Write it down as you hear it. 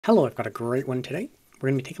Hello, I've got a great one today. We're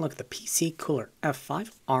going to be taking a look at the PCCooler F5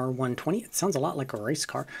 R120. It sounds a lot like a race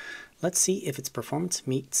car. Let's see if its performance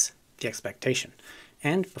meets the expectation.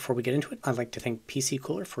 And before we get into it, I'd like to thank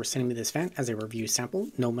PCCooler for sending me this fan as a review sample.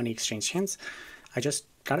 No money exchanged hands. I just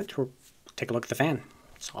got it to take a look at the fan.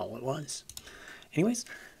 That's all it was. Anyways,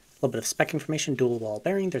 a little bit of spec information. Dual wall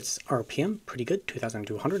bearing. There's RPM, pretty good,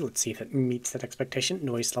 2,200. Let's see if it meets that expectation.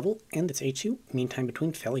 Noise level, and its HU, mean time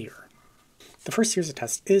between failure. The first series of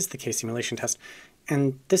tests is the case simulation test,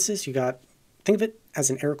 and this is, think of it as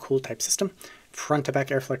an air-cooled type system, front-to-back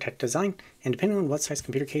airflow type design, and depending on what size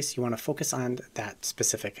computer case, you want to focus on that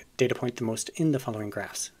specific data point the most in the following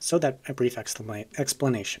graphs. So that a brief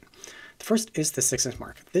explanation. The first is the 6-inch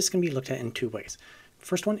mark. This can be looked at in two ways. The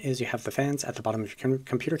first one is you have the fans at the bottom of your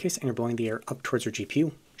computer case and you're blowing the air up towards your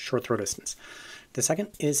GPU, short throw distance. The second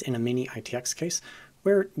is in a mini ITX case,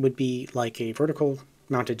 where it would be like a vertical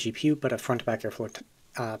mounted GPU, but a front-to-back airflow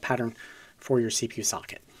pattern for your CPU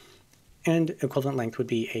socket. And equivalent length would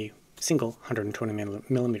be a single 120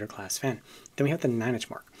 millimeter class fan. Then we have the 9-inch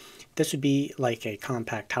mark. This would be like a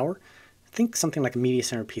compact tower. I think something like a media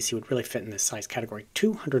center PC would really fit in this size category.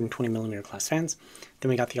 220 millimeter class fans. Then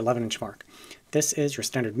we got the 11-inch mark. This is your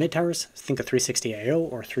standard mid towers. Think of 360 AO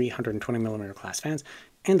or 320 millimeter class fans.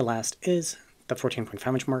 And the last is the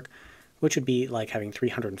 14.5-inch mark, which would be like having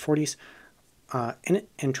 340s. In it,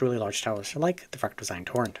 and truly large towers like the Freck Design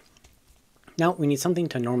Torrent. Now we need something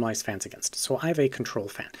to normalize fans against, so I have a control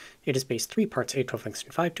fan. It is based 3 parts A12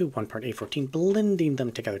 Langston 5.2, 1 part A14, blending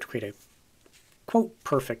them together to create a quote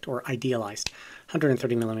perfect or idealized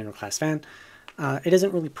 130 millimeter class fan. It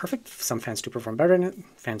isn't really perfect. Some fans do perform better than it,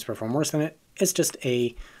 fans perform worse than it. It's just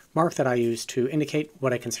a mark that I use to indicate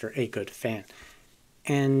what I consider a good fan.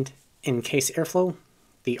 And in case airflow,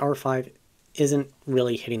 the R5 isn't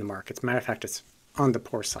really hitting the mark. As a matter of fact, it's on the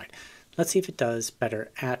poor side. Let's see if it does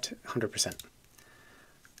better at 100%.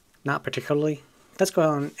 Not particularly. Let's go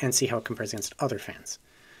on and see how it compares against other fans.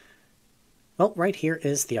 Well, right here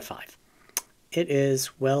is the F5. It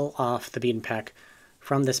is well off the beaten path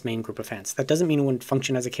from this main group of fans. That doesn't mean it wouldn't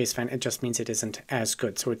function as a case fan, it just means it isn't as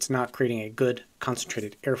good. So it's not creating a good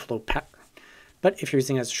concentrated airflow pattern. But if you're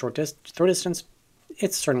using it as a short throw distance,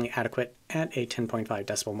 it's certainly adequate at a 10.5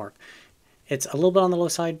 decibel mark. It's a little bit on the low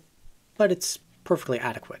side, but it's perfectly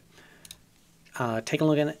adequate. Take a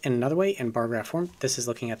look at it in another way, in bar graph form. This is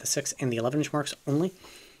looking at the 6 and the 11-inch marks only,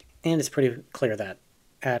 and it's pretty clear that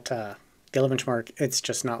at the 11-inch mark, it's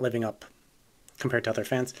just not living up compared to other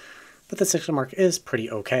fans, but the 6-inch mark is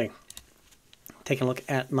pretty okay. Taking a look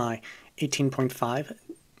at my 18.5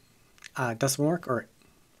 decibel mark, or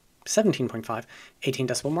 17.5, 18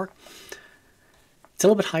 decibel mark. It's a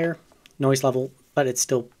little bit higher noise level, but it's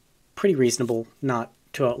still pretty reasonable, not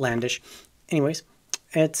too outlandish. Anyways,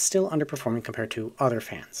 it's still underperforming compared to other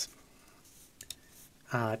fans.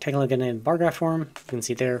 Taking a look at it in bar graph form, you can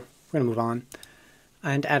see there. We're going to move on.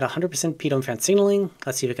 And at 100% PDOM fan signaling,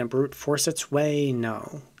 let's see if it can brute force its way.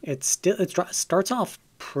 No. It starts off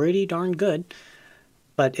pretty darn good,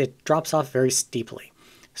 but it drops off very steeply.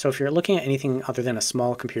 So if you're looking at anything other than a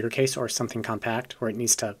small computer case or something compact where it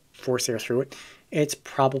needs to force air through it, it's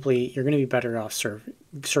probably, you're going to be better off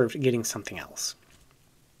served getting something else.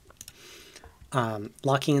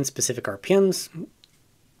 Locking in specific RPMs.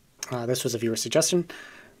 This was a viewer suggestion,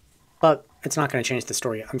 but it's not going to change the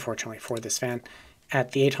story, unfortunately, for this fan.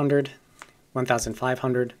 At the 800,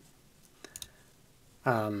 1500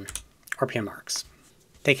 RPM marks.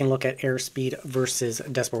 Taking a look at airspeed versus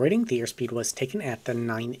decibel rating, the airspeed was taken at the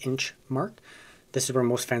 9-inch mark. This is where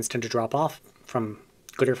most fans tend to drop off from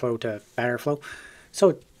good airflow to bad airflow.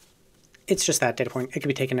 So it's just that data point. It could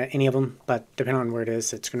be taken at any of them, but depending on where it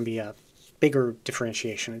is, it's going to be a bigger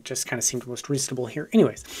differentiation. It just kind of seemed most reasonable here.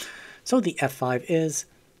 Anyways, so the F5 is,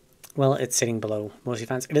 well, it's sitting below most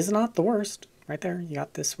fans. It is not the worst. Right there, you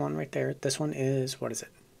got this one right there. This one is, what is it?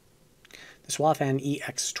 The Swafan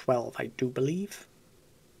EX12, I do believe.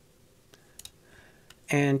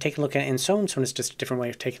 And take a look at it in Sone. Sone is just a different way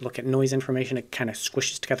of taking a look at noise information. It kind of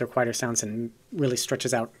squishes together quieter sounds and really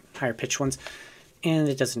stretches out higher pitched ones. And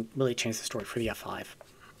it doesn't really change the story for the F5.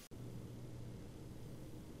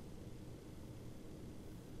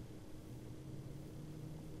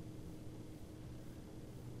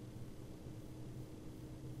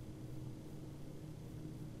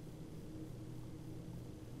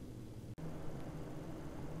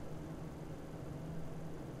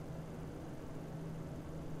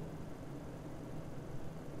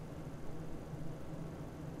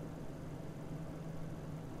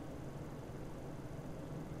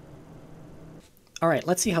 All right,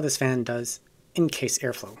 let's see how this fan does in case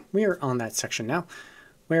airflow. We are on that section now.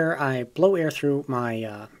 where I blow air through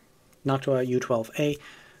my Noctua U12A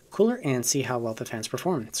cooler and see how well the fans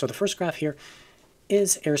perform. So the first graph here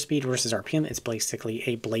is airspeed versus RPM. It's basically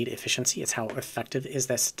a blade efficiency. It's how effective is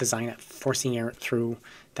this design at forcing air through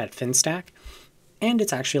that fin stack. And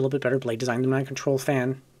it's actually a little bit better blade design than my control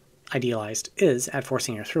fan, idealized, is at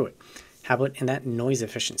forcing air through it. How about in that noise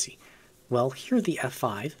efficiency? Well, here the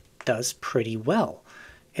F5 does pretty well.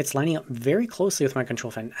 It's lining up very closely with my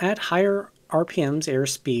control fan. At higher RPMs,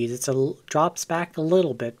 airspeed, drops back a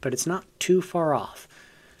little bit, but it's not too far off.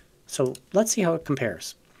 So let's see how it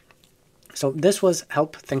compares. So this was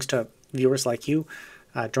help thanks to viewers like you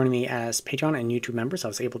joining me as Patreon and YouTube members. I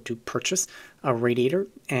was able to purchase a radiator,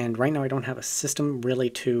 and right now I don't have a system really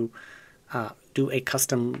to do a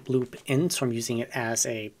custom loop in, so I'm using it as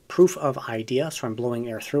a proof of idea. So I'm blowing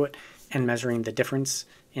air through it and measuring the difference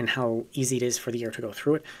in how easy it is for the air to go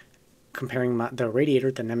through it, comparing the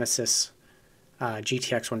radiator, the Nemesis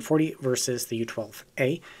GTX 140 versus the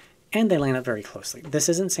U12A, and they line up very closely. This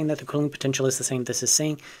isn't saying that the cooling potential is the same. This is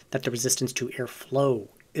saying that the resistance to airflow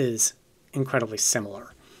is incredibly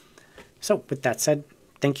similar. So with that said,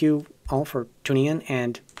 thank you all for tuning in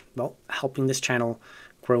and, well, helping this channel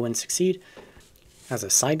grow and succeed. As a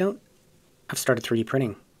side note, I've started 3D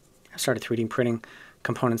printing. I've started 3D printing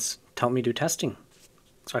components to help me do testing.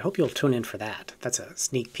 So I hope you'll tune in for that. That's a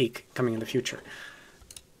sneak peek coming in the future.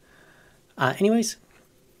 Anyways,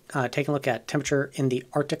 take a look at temperature in the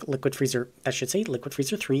Arctic liquid freezer. That should say liquid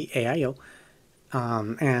freezer 3 AIO.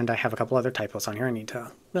 And I have a couple other typos on here. I need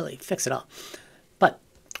to really fix it up. But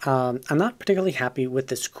I'm not particularly happy with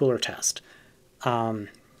this cooler test.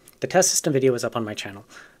 The test system video is up on my channel,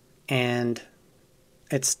 and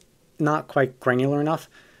it's not quite granular enough.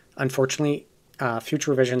 Unfortunately, future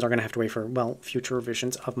revisions are going to have to wait for, well, future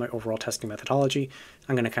revisions of my overall testing methodology.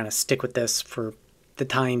 I'm going to kind of stick with this for the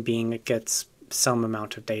time being. It gets some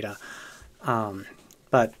amount of data.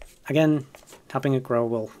 But again, helping it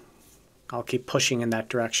grow, I'll keep pushing in that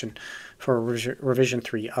direction for revision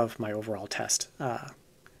 3 of my overall test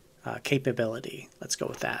capability. Let's go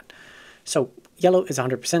with that. So yellow is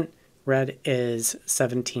 100%, red is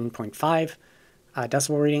 17.5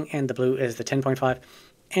 decibel reading, and the blue is the 10.5.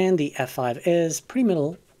 And the F5 is pretty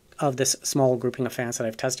middle of this small grouping of fans that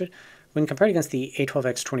I've tested. When compared against the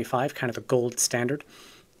A12X25, kind of the gold standard,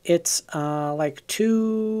 it's like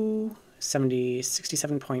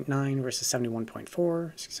 67.9 versus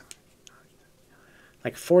 71.4,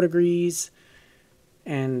 like 4 degrees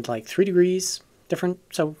and like 3 degrees different.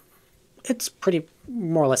 So it's pretty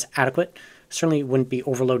more or less adequate. Certainly wouldn't be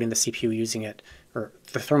overloading the CPU using it, or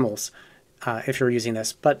the thermals, if you're using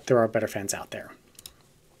this, but there are better fans out there.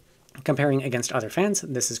 Comparing against other fans,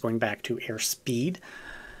 this is going back to airspeed.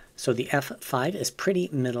 So the F5 is pretty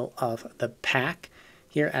middle of the pack.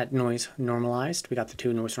 Here at noise normalized, we got the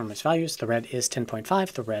two noise normalized values. The red is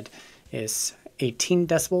 10.5, the red is 18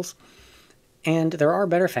 decibels. And there are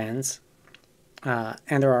better fans, and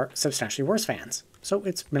there are substantially worse fans. So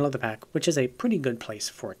it's middle of the pack, which is a pretty good place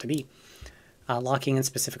for it to be. Locking in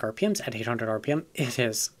specific RPMs at 800 RPM, it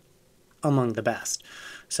is among the best.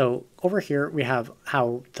 So over here we have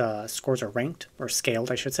how the scores are ranked, or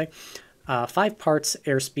scaled I should say. 5 parts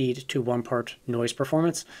airspeed to 1 part noise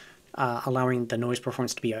performance, allowing the noise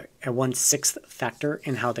performance to be a 1/6 factor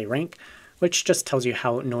in how they rank, which just tells you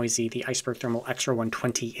how noisy the Iceberg Thermal Extra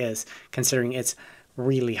 120 is, considering its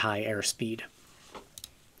really high airspeed.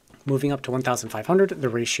 Moving up to 1500, the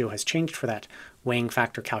ratio has changed for that weighing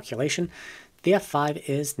factor calculation. The F5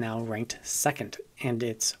 is now ranked 2nd, and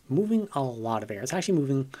it's moving a lot of air. It's actually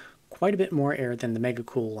moving quite a bit more air than the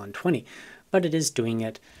PCCooler 120, but it is doing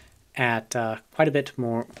it at quite a bit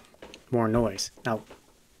more noise. Now,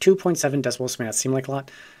 2.7 decibels may not seem like a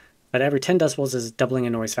lot, but every 10 decibels is doubling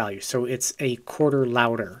a noise value, so it's a quarter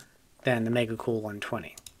louder than the PCCooler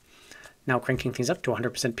 120. Now cranking things up to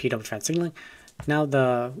 100% PW fan signaling. Now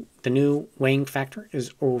the new weighing factor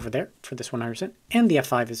is over there for this 100%, and the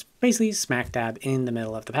F5 is basically smack dab in the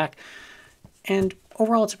middle of the pack. And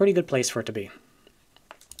overall, it's a pretty good place for it to be.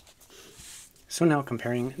 So now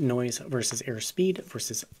comparing noise versus airspeed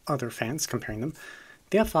versus other fans, comparing them,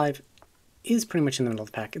 the F5 is pretty much in the middle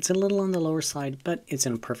of the pack. It's a little on the lower side, but it's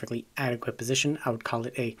in a perfectly adequate position. I would call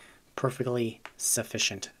it a perfectly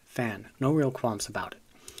sufficient fan. No real qualms about it.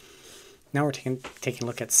 Now we're taking a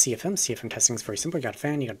look at CFM. CFM testing is very simple. You got a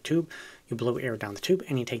fan, you got a tube, you blow air down the tube,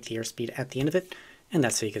 and you take the airspeed at the end of it, and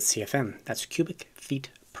that's how you get CFM. That's cubic feet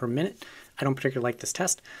per minute. I don't particularly like this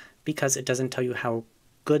test because it doesn't tell you how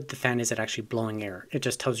good the fan is at actually blowing air. It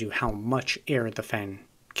just tells you how much air the fan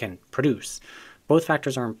can produce. Both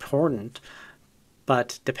factors are important,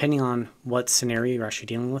 but depending on what scenario you're actually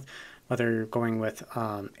dealing with whether you're going with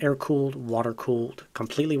air-cooled, water-cooled,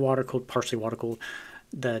 completely water-cooled, partially water-cooled,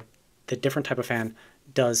 the different type of fan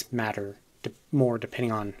does matter more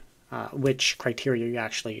depending on which criteria you're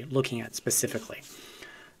actually looking at specifically.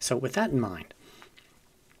 So with that in mind,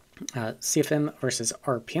 CFM versus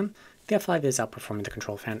RPM, the F5 is outperforming the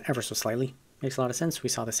control fan ever so slightly. Makes a lot of sense. We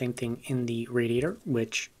saw the same thing in the radiator,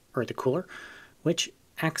 or the cooler, which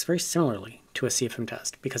acts very similarly to a CFM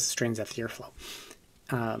test because it strains out the airflow.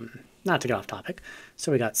 Not to get off topic,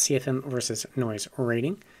 so we got CFM versus noise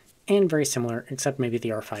rating, and very similar, except maybe the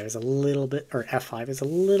R5 is a little bit, or F5 is a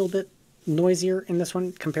little bit noisier in this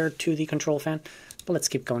one compared to the control fan. But let's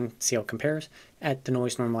keep going, see how it compares. At the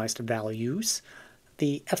noise normalized values,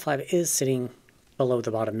 the F5 is sitting below the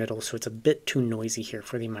bottom middle, so it's a bit too noisy here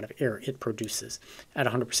for the amount of air it produces. At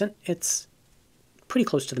 100%, it's pretty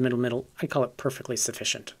close to the middle. I call it perfectly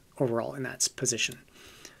sufficient overall in that position.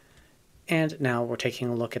 And now we're taking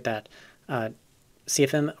a look at that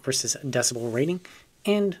CFM versus decibel rating,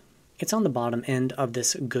 and it's on the bottom end of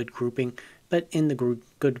this good grouping, but in the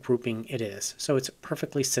good grouping it is. So it's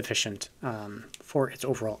perfectly sufficient for its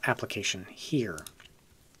overall application here.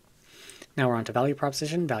 Now we're on to value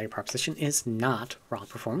proposition. Value proposition is not raw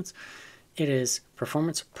performance. It is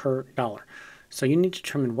performance per dollar. So you need to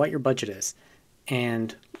determine what your budget is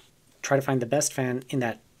and try to find the best fan in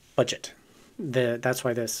that budget. That's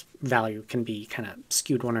why this value can be kind of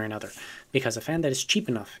skewed one or another, because a fan that is cheap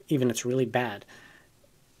enough, even if it's really bad,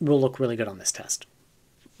 will look really good on this test.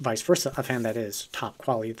 Vice versa, a fan that is top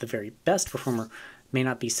quality, the very best performer, may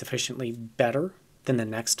not be sufficiently better than the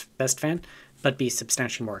next best fan, but be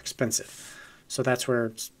substantially more expensive. So that's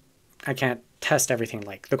where I can't test everything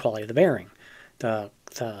like the quality of the bearing,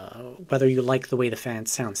 whether you like the way the fan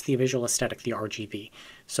sounds, the visual aesthetic, the RGB.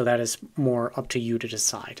 So that is more up to you to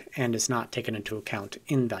decide and is not taken into account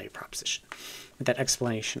in value proposition. With that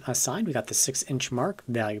explanation aside, we got the 6-inch mark,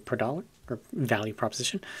 value per dollar, or value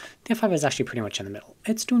proposition. The F5 is actually pretty much in the middle.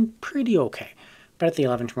 It's doing pretty okay, but at the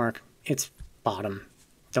 11-inch mark, it's bottom.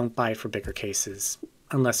 Don't buy it for bigger cases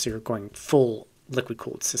unless you're going full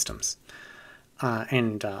liquid-cooled systems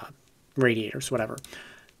and radiators, whatever.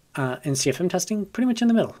 In CFM testing, pretty much in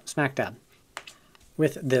the middle, smack dab,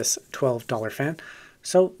 with this $12 fan.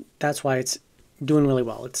 So that's why it's doing really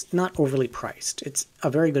well. It's not overly priced. It's a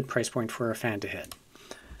very good price point for a fan to hit.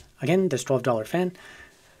 Again, this $12 fan,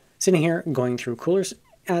 sitting here going through coolers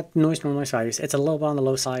at noise normalized values. It's a little bit on the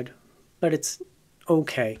low side, but it's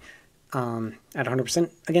okay. At 100%,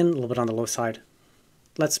 again, a little bit on the low side.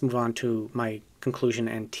 Let's move on to my conclusion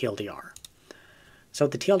and TLDR. So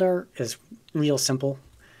the TLDR is real simple.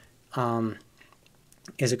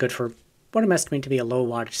 Is it good for what I'm estimating to be a low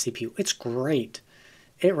wattage CPU? It's great.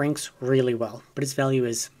 It ranks really well, but its value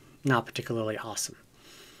is not particularly awesome.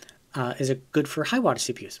 Is it good for high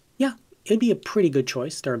wattage CPUs? Yeah, it'd be a pretty good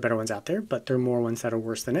choice. There are better ones out there, but there are more ones that are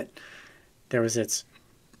worse than it. There was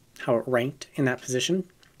how it ranked in that position.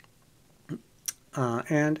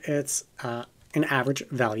 And it's an average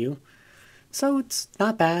value. So it's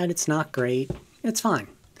not bad, it's not great, it's fine.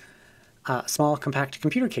 Small compact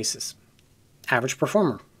computer cases, average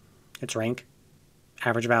performer, its rank,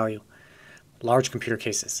 average value. Large computer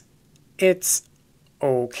cases, it's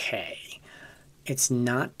okay. It's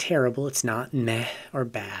not terrible, it's not meh or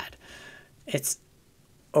bad. It's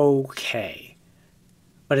okay.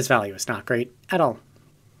 But its value is not great at all.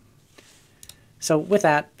 So with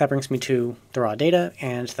that brings me to the raw data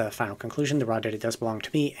and the final conclusion. The raw data does belong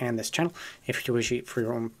to me and this channel. If you wish it for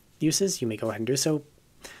your own uses, you may go ahead and do so,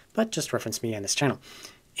 but just reference me and this channel.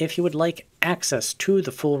 If you would like access to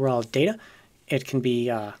the full raw data, it can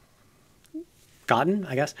be gotten,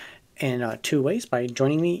 I guess, in two ways: by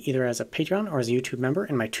joining me either as a Patreon or as a YouTube member.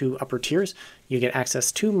 In my two upper tiers, you get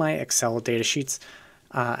access to my Excel data sheets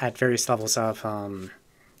at various levels of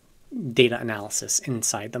data analysis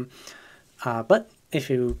inside them. But if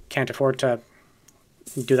you can't afford to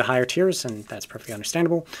do the higher tiers, and that's perfectly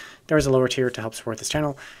understandable, there is a lower tier to help support this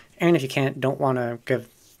channel. And if you don't want to give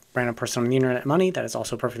random person on the internet money, that is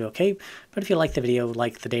also perfectly okay. But if you like the video,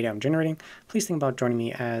 like the data I'm generating, please think about joining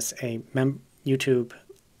me as a YouTube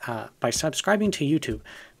by subscribing to YouTube,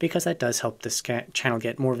 because that does help this channel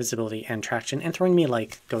get more visibility and traction, and throwing me a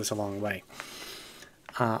like goes a long way.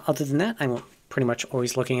 Other than that, I'm pretty much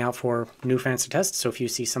always looking out for new fans to test, so if you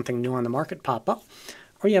see something new on the market pop up,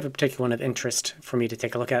 or you have a particular one of interest for me to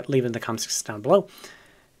take a look at, leave it in the comments down below.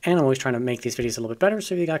 And I'm always trying to make these videos a little bit better,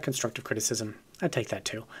 so if you got constructive criticism, I'd take that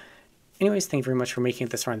too. Anyways, thank you very much for making it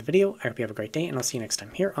this far in the video. I hope you have a great day, and I'll see you next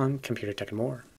time here on Computer Tech and More.